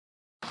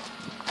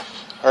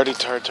Hardy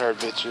tartar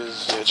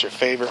bitches. It's your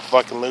favorite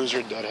fucking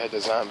loser, Deadhead the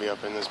Zombie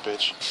up in this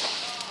bitch.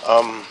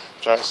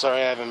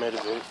 Sorry I haven't made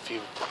a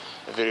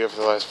video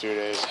for the last few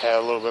days. Had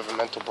a little bit of a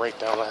mental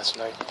breakdown last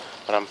night,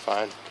 but I'm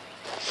fine.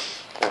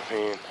 I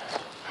mean,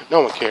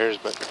 no one cares,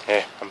 but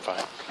hey, I'm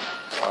fine.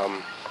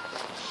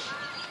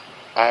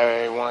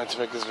 I wanted to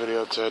make this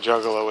video to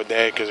Juggalo a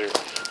day because her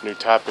new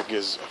topic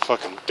is a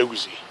fucking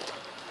doozy.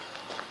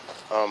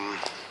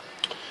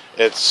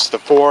 It's the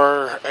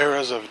 4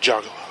 eras of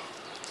Juggalo.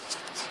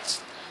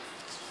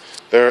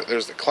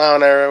 There's the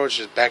clown era, which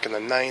is back in the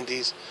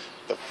 90s,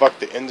 the fuck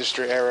the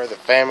industry era, the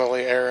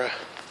family era,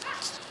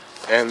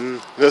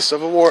 and the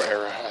Civil War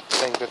era. I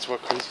think that's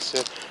what Crazy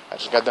said. I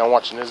just got done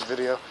watching his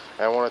video,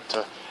 and I wanted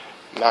to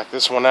knock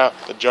this one out,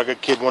 the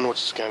Jugga Kid one,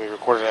 which is going to be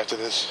recorded after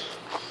this.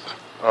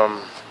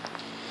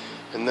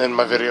 And then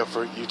my video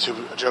for YouTube,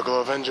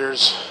 Juggalo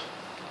Avengers.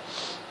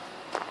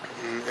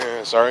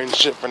 Yeah, sorry and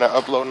shit for not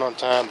uploading on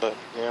time, but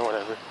yeah,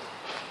 whatever.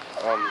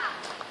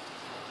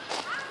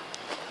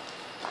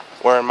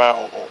 Wearing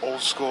my old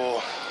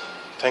school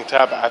tank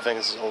top. I think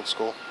this is old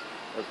school.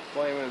 With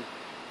flaming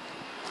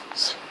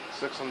 6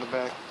 on the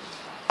back.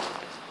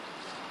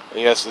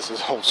 Yes, this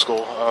is old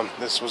school.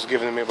 This was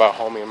given to me by a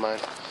homie of mine,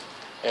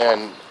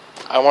 and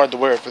I wanted to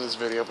wear it for this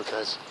video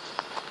because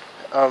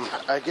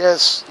I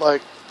guess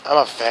like I'm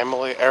a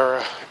family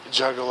era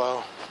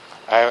Juggalo.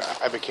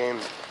 I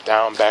became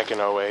down back in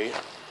 08.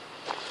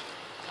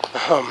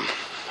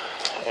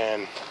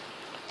 And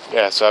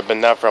yeah, so I've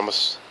been down for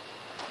almost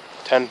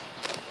 10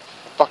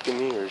 fucking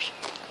years.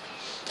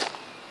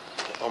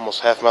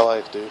 Almost half my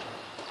life, dude.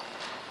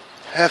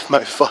 Half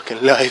my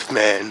fucking life,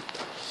 man.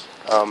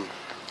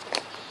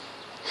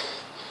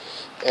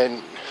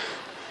 And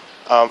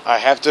I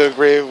have to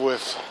agree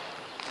with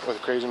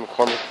Crazy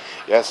McCormick.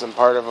 Yes, I'm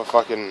part of a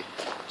fucking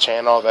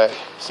channel that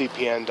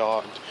CPN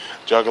dogged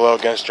Juggalo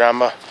against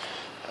drama.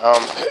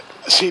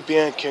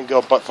 CPN can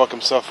go butt fuck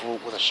himself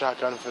with a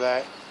shotgun for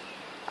that.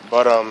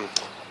 But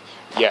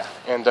yeah,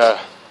 and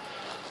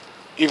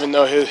even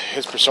though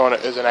his persona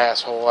is an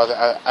asshole,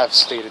 I've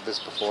stated this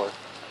before.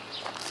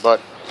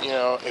 But you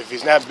know, if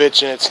he's not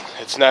bitching,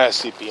 it's not a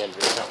CPN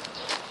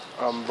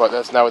video. But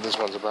that's not what this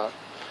one's about.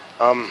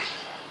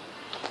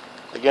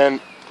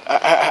 Again,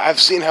 I've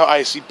seen how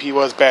ICP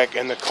was back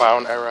in the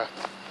clown era,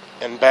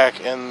 and back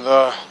in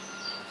the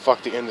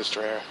fuck the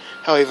industry era.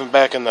 Hell, even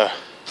back in the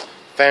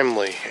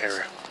family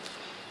era.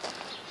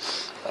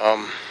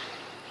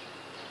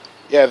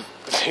 Yeah,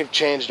 they've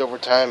changed over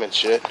time and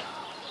shit.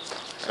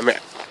 I mean,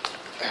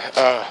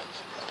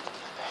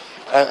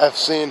 I've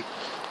seen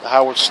the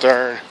Howard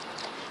Stern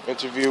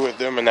interview with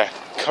them and that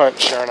cunt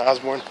Sharon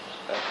Osbourne,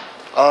 that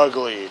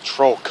ugly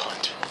troll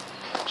cunt.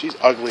 She's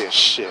ugly as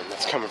shit, and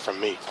that's coming from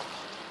me.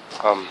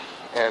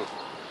 And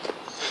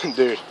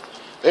dude,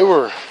 they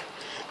were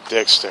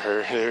dicks to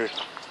her,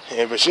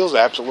 dude. But she was an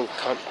absolute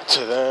cunt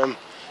to them.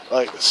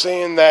 Like,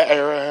 seeing that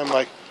era, I'm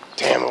like,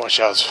 damn, I wish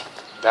I was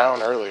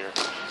down earlier.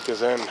 Because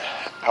then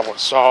I would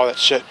saw that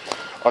shit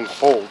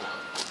unfold.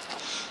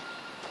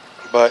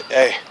 But,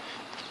 hey,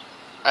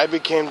 I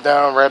became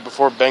down right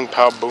before Bang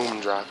Pow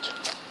Boom dropped.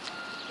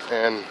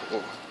 And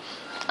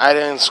I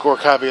didn't score a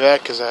copy of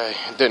that because I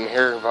didn't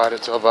hear about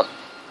it till about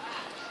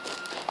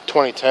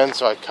 2010,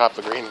 so I copped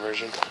the green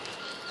version.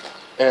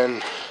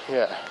 And,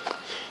 yeah.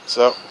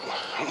 So,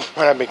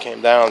 when I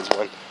became down is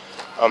when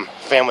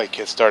family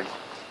kids started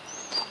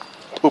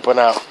pooping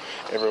out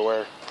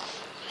everywhere.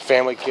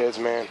 Family kids,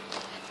 man.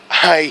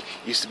 I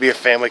used to be a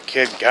family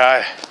kid.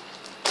 God,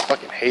 I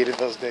fucking hated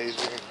those days,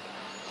 man.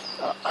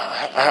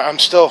 I'm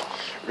still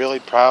really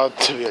proud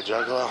to be a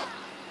Juggalo.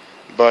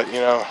 But, you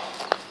know,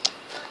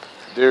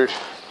 dude,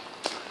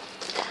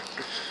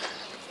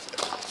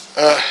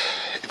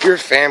 if you're a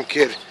fam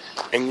kid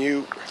and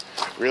you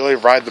really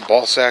ride the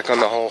ball sack on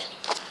the whole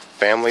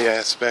family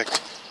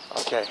aspect,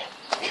 okay,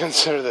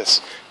 consider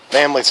this.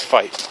 Families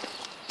fight.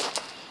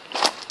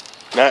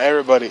 Not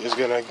everybody is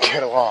gonna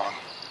get along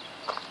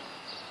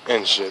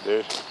and shit,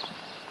 dude.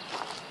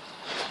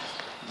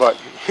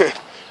 But,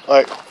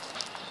 like,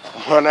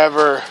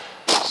 whenever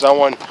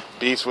someone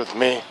beefs with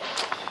me,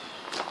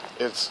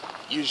 it's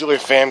usually a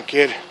fam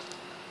kid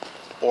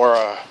or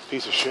a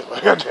piece of shit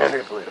like a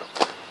Danny Polito.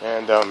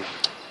 And,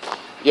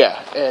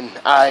 yeah, and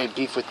I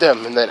beef with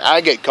them, and then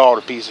I get called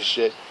a piece of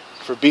shit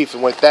for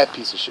beefing with that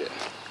piece of shit.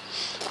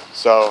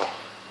 So,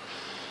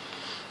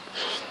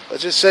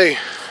 let's just say,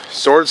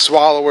 sword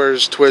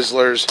swallowers,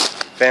 Twizzlers,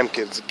 fam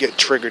kids get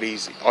triggered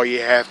easy. All you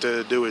have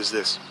to do is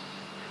this.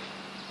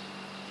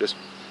 Just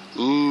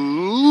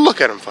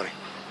look at them funny.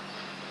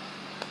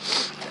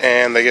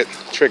 And they get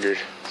triggered.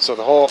 So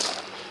the whole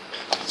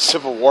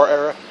Civil War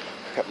era,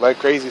 like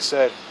Crazy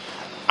said,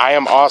 I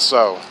am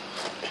also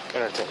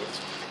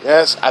entertainment.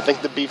 Yes, I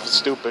think the beef is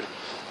stupid,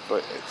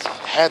 but it's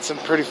had some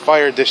pretty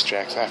fire diss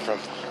tracks, not from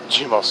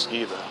Jimo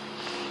Skiva.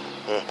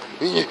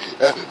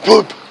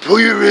 Pull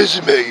your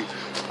resume.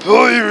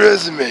 Pull your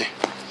resume.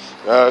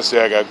 See,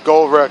 I got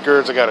gold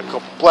records. I got a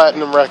couple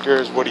platinum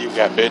records. What do you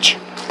got, bitch?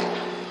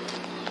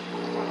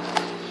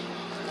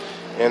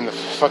 And the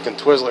fucking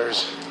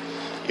Twizzlers.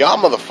 y'all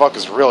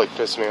motherfuckers really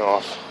piss me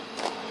off.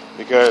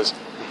 Because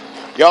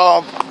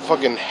y'all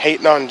fucking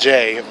hating on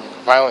Jay,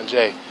 Violent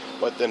J,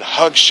 but then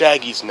hug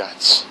Shaggy's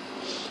nuts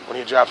when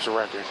he drops a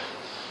record.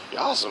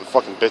 Y'all some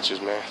fucking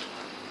bitches, man.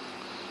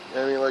 You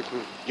know what I mean? Like,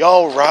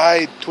 y'all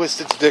ride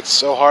Twisted's dicks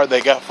so hard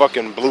they got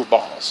fucking blue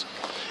balls.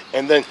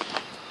 And then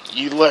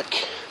you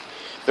lick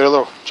their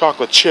little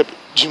chocolate chip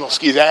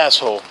G-Moski's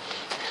asshole.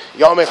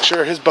 Y'all make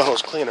sure his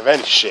butthole's clean of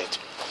any shit.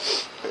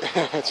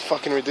 It's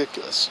fucking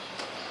ridiculous.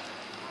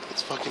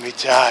 It's fucking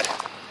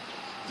retarded.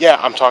 Yeah,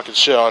 I'm talking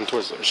shit on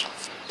Twizzlers.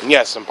 And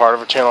yes, I'm part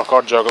of a channel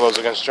called Juggalos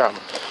Against Drama.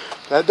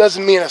 That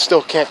doesn't mean I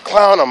still can't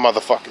clown on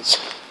motherfuckers.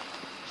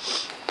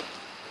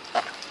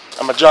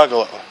 I'm a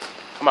juggalo.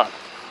 Come on.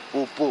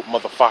 Whoop whoop,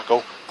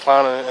 motherfucker.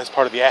 Clowning is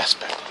part of the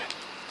aspect of it.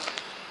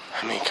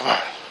 I mean, come on.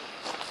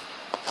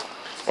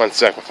 1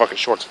 sec, my fucking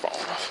shorts are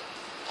falling off.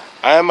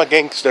 I am a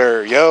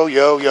gangster. Yo,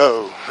 yo,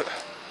 yo. I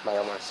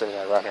don't want to say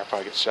that right here. I'll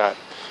probably get shot.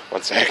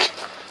 1 sec.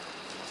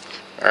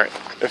 Alright,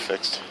 they're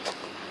fixed.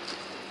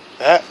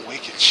 That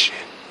wicked shit.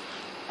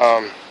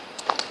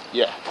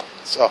 Yeah.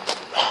 So,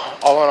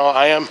 all in all,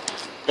 I am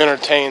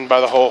entertained by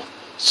the whole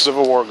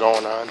Civil War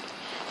going on,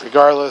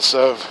 regardless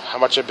of how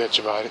much I bitch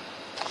about it.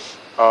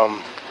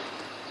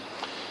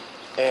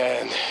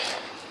 And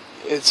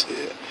it's,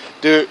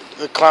 dude,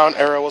 the clown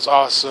era was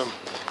awesome.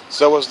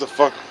 So was the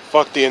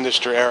fuck the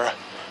industry era.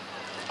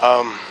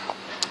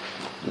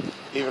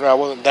 Even though I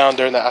wasn't down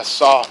during that, I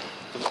saw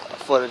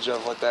footage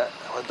of what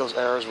those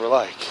eras were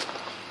like.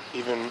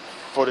 Even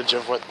footage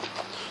of what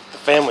the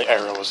family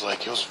era was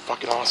like. It was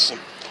fucking awesome.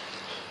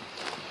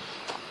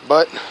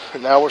 But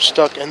now we're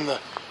stuck in the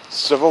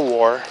Civil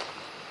War.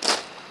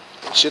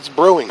 Shit's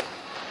brewing.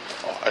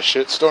 Oh, a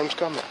shitstorm's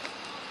coming.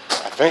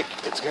 I think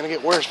it's gonna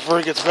get worse before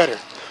it gets better.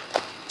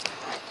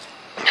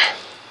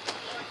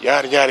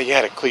 Yada yada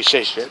yada,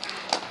 cliche shit.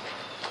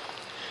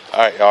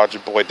 Alright, y'all, it's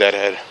your boy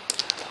Deadhead.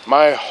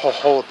 My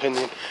whole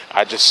opinion,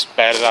 I just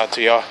spat it out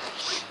to y'all.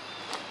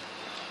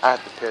 I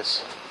have to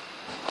piss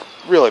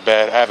really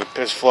bad. I have a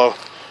piss flow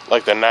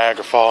like the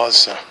Niagara Falls,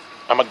 so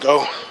I'm gonna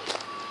go.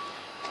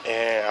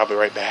 And I'll be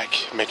right back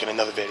making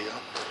another video.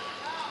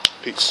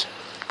 Peace.